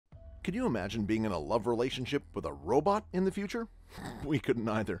Could you imagine being in a love relationship with a robot in the future? We couldn't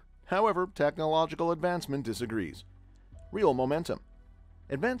either. However, technological advancement disagrees. Real momentum.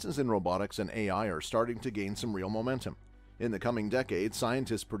 Advances in robotics and AI are starting to gain some real momentum. In the coming decades,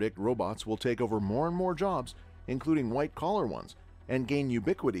 scientists predict robots will take over more and more jobs, including white-collar ones, and gain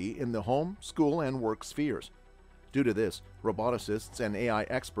ubiquity in the home, school, and work spheres. Due to this, roboticists and AI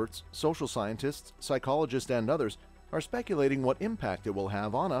experts, social scientists, psychologists, and others are speculating what impact it will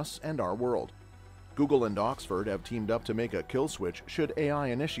have on us and our world. Google and Oxford have teamed up to make a kill switch should AI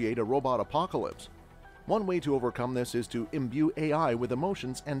initiate a robot apocalypse. One way to overcome this is to imbue AI with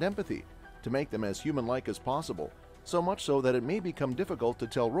emotions and empathy, to make them as human-like as possible, so much so that it may become difficult to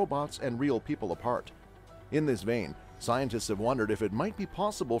tell robots and real people apart. In this vein, scientists have wondered if it might be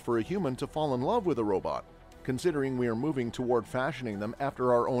possible for a human to fall in love with a robot, considering we are moving toward fashioning them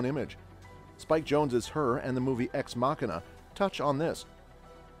after our own image. Spike Jonze's Her and the movie Ex Machina touch on this.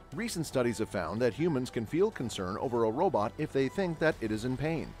 Recent studies have found that humans can feel concern over a robot if they think that it is in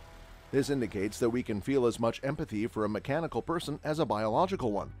pain. This indicates that we can feel as much empathy for a mechanical person as a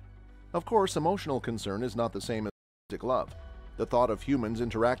biological one. Of course, emotional concern is not the same as romantic love. The thought of humans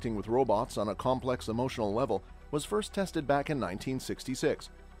interacting with robots on a complex emotional level was first tested back in 1966.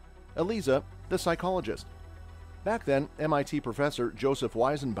 Eliza, the psychologist. Back then, MIT professor Joseph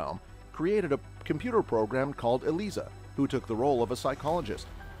Weizenbaum created a computer program called Eliza, who took the role of a psychologist.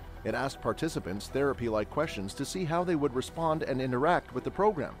 It asked participants therapy-like questions to see how they would respond and interact with the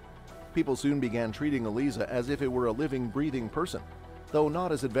program. People soon began treating Eliza as if it were a living, breathing person. Though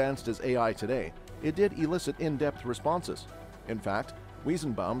not as advanced as AI today, it did elicit in-depth responses. In fact,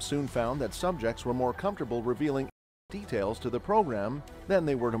 Weizenbaum soon found that subjects were more comfortable revealing details to the program than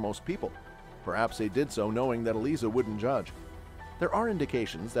they were to most people. Perhaps they did so knowing that Eliza wouldn't judge. There are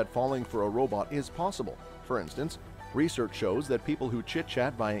indications that falling for a robot is possible. For instance, research shows that people who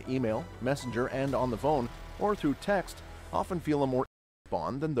chit-chat via email, messenger, and on the phone, or through text, often feel a more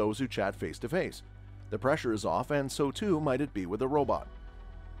bond than those who chat face-to-face. The pressure is off, and so too might it be with a robot.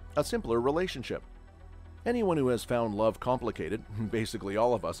 A simpler relationship. Anyone who has found love complicated, basically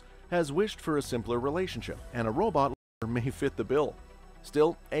all of us, has wished for a simpler relationship, and a robot may fit the bill.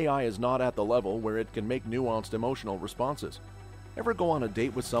 Still, AI is not at the level where it can make nuanced emotional responses. Ever go on a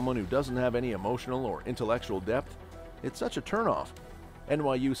date with someone who doesn't have any emotional or intellectual depth? It's such a turnoff.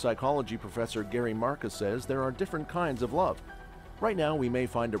 NYU psychology professor Gary Marcus says there are different kinds of love. Right now, we may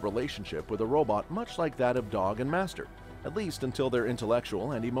find a relationship with a robot much like that of dog and master, at least until their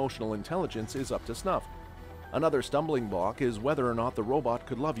intellectual and emotional intelligence is up to snuff. Another stumbling block is whether or not the robot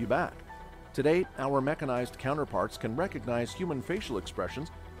could love you back. Today, our mechanized counterparts can recognize human facial expressions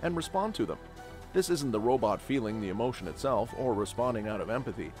and respond to them. This isn't the robot feeling the emotion itself or responding out of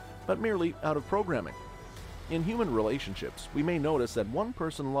empathy, but merely out of programming. In human relationships, we may notice that one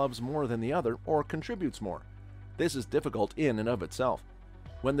person loves more than the other or contributes more. This is difficult in and of itself.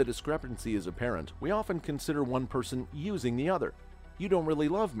 When the discrepancy is apparent, we often consider one person using the other. "You don't really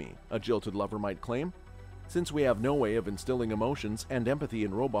love me," a jilted lover might claim. Since we have no way of instilling emotions and empathy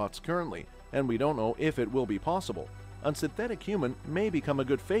in robots currently, and we don't know if it will be possible, a synthetic human may become a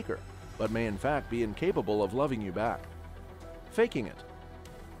good faker, but may in fact be incapable of loving you back. Faking it.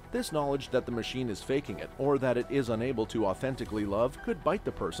 This knowledge that the machine is faking it, or that it is unable to authentically love, could bite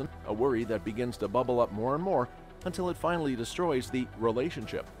the person, a worry that begins to bubble up more and more until it finally destroys the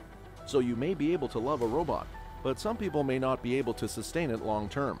relationship. So you may be able to love a robot, but some people may not be able to sustain it long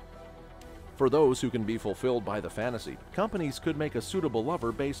term. For those who can be fulfilled by the fantasy, companies could make a suitable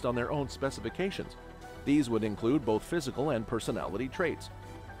lover based on their own specifications. These would include both physical and personality traits.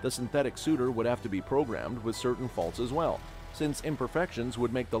 The synthetic suitor would have to be programmed with certain faults as well, since imperfections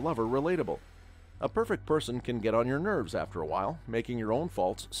would make the lover relatable. A perfect person can get on your nerves after a while, making your own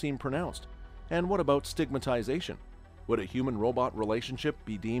faults seem pronounced. And what about stigmatization? Would a human-robot relationship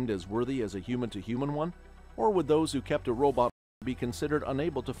be deemed as worthy as a human-to-human one? Or would those who kept a robot be considered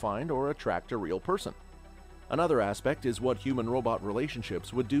unable to find or attract a real person? Another aspect is what human-robot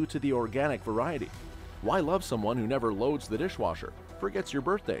relationships would do to the organic variety. Why love someone who never loads the dishwasher, forgets your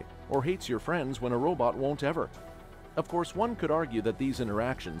birthday, or hates your friends when a robot won't ever? Of course, one could argue that these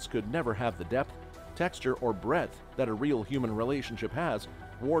interactions could never have the depth, texture, or breadth that a real human relationship has,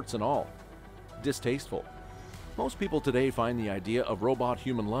 warts and all. Distasteful. Most people today find the idea of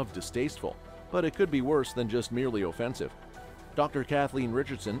robot-human love distasteful, but it could be worse than just merely offensive. Dr. KATHLEEN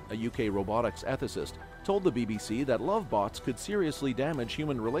Richardson, a UK robotics ethicist, told the BBC that love bots could seriously damage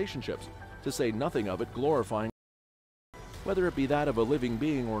human relationships, to say nothing of it glorifying, whether it be that of a living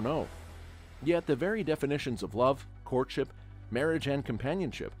being or no. Yet the very definitions of love, courtship, marriage, and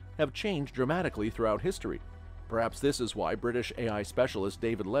companionship have changed dramatically throughout history. Perhaps this is why British AI specialist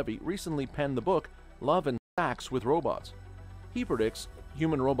David Levy recently penned the book Love and Sex with Robots. He predicts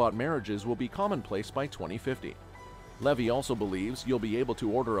human-robot marriages will be commonplace by 2050. Levy also believes you'll be able to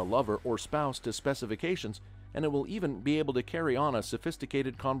order a lover or spouse to specifications, and it will even be able to carry on a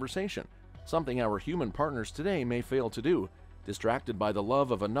sophisticated conversation, something our human partners today may fail to do, distracted by the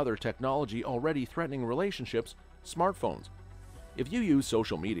love of another technology already threatening relationships, smartphones. If you use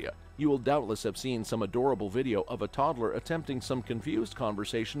social media, you will doubtless have seen some adorable video of a toddler attempting some confused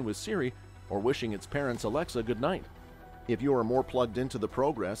conversation with Siri or wishing its parents Alexa good night. If you are more plugged into the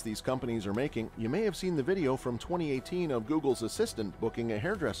progress these companies are making, you may have seen the video from 2018 of Google's Assistant booking a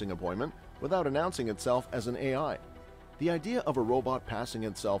hairdressing appointment without announcing itself as an AI. The idea of a robot passing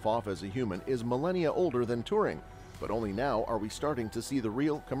itself off as a human is millennia older than Turing, but only now are we starting to see the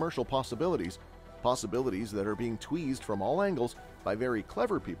real commercial possibilities that are being tweezed from all angles by very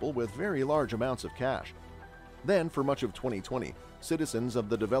clever people with very large amounts of cash. Then, for much of 2020, citizens of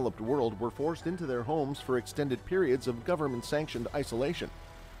the developed world were forced into their homes for extended periods of government-sanctioned isolation.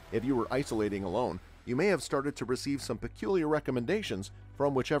 If you were isolating alone, you may have started to receive some peculiar recommendations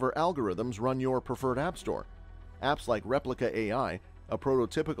from whichever algorithms run your preferred app store. Apps like Replica AI, a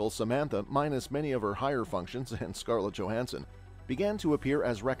prototypical Samantha minus many of her higher functions and Scarlett Johansson, began to appear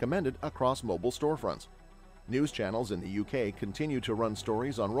as recommended across mobile storefronts. News channels in the UK continue to run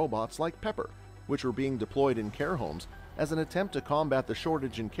stories on robots like Pepper, which are being deployed in care homes as an attempt to combat the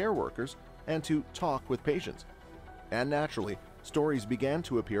shortage in care workers and to talk with patients. And naturally, stories began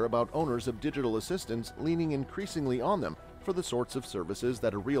to appear about owners of digital assistants leaning increasingly on them for the sorts of services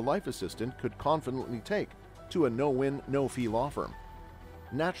that a real-life assistant could confidently take to a no-win, no-fee law firm.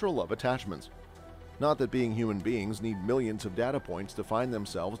 Natural love attachments. Not that being human beings need millions of data points to find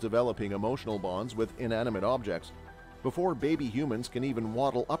themselves developing emotional bonds with inanimate objects. Before baby humans can even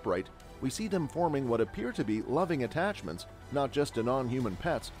waddle upright, we see them forming what appear to be loving attachments, not just to non-human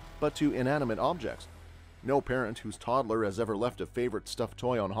pets, but to inanimate objects. No parent whose toddler has ever left a favorite stuffed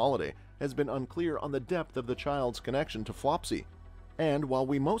toy on holiday has been unclear on the depth of the child's connection to Flopsy. And while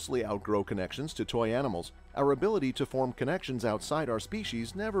we mostly outgrow connections to toy animals, our ability to form connections outside our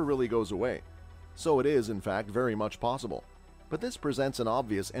species never really goes away. So it is, in fact, very much possible. But this presents an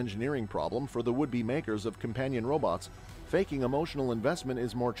obvious engineering problem for the would-be makers of companion robots. Faking emotional investment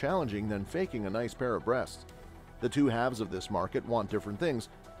is more challenging than faking a nice pair of breasts. The two halves of this market want different things,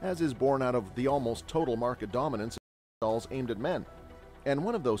 as is born out of the almost total market dominance of dolls aimed at men. And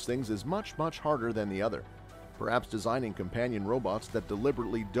one of those things is much, much harder than the other. Perhaps designing companion robots that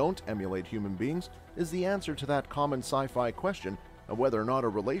deliberately don't emulate human beings is the answer to that common sci-fi question of whether or not a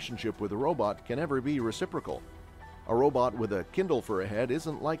relationship with a robot can ever be reciprocal. A robot with a Kindle for a head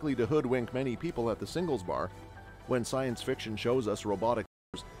isn't likely to hoodwink many people at the singles bar. When science fiction shows us robotic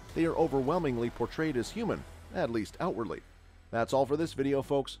beings, they are overwhelmingly portrayed as human, at least outwardly. That's all for this video,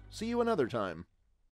 folks. See you another time.